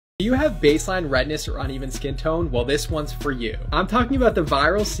Do you have baseline redness or uneven skin tone? Well, this one's for you. I'm talking about the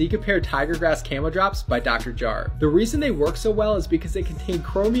viral Cicapair Tiger Grass Camo Drops by Dr. Jar. The reason they work so well is because they contain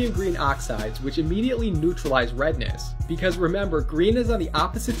chromium green oxides, which immediately neutralize redness. Because remember, green is on the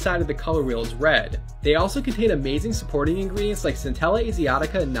opposite side of the color wheel as red. They also contain amazing supporting ingredients like Centella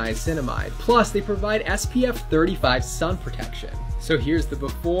asiatica and niacinamide. Plus, they provide SPF 35 sun protection. So here's the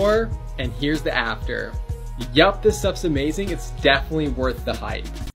before and here's the after. Yup, this stuff's amazing. It's definitely worth the hype.